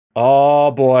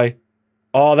Oh, boy.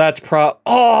 Oh, that's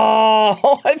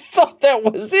Oh, I thought that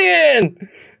was in.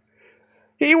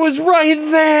 He was right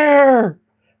there.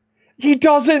 He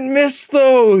doesn't miss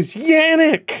those.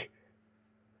 Yannick.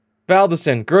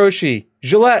 Valdison, Groshi,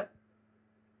 Gillette.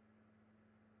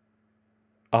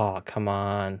 Oh, come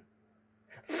on.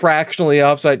 Fractionally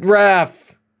offside.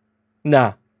 Ref.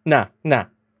 Nah.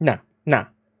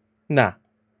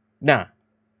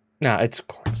 It's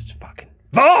fucking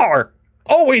VAR.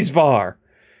 Always VAR.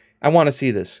 I want to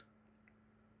see this.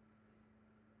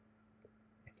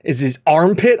 Is his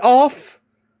armpit off?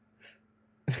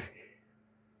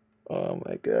 Oh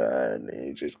my god.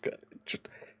 He just got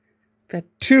that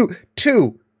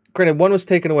two. Granted, one was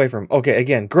taken away from him. Okay,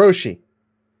 again, Groshi.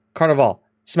 Carnival.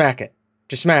 Smack it.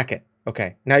 Just smack it.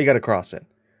 Okay, now you gotta cross it.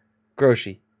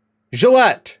 Groshi.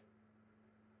 Gillette.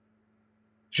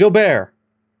 Gilbert.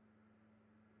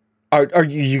 Are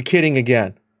you kidding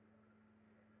again?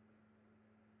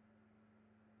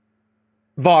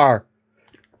 VAR.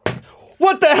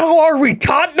 What the hell are we,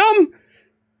 Tottenham?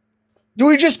 Do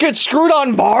we just get screwed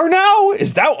on VAR now?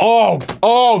 Is that...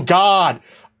 Oh, God.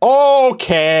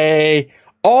 Okay.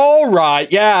 All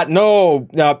right. Yeah, no.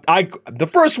 The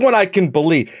first one I can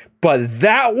believe. But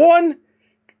that one?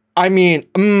 I mean,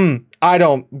 I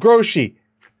don't... Groshi.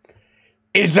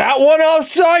 Is that one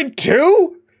offside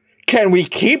too? Can we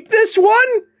keep this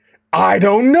one? I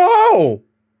don't know.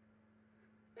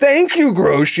 Thank you,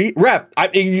 Groshi. Ref,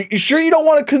 you sure you don't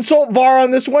want to consult VAR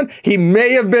on this one? He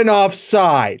may have been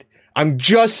offside. I'm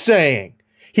just saying.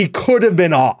 He could have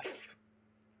been off.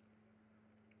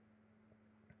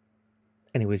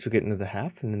 Anyways, we get into the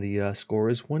half, and the score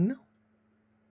is 1-0.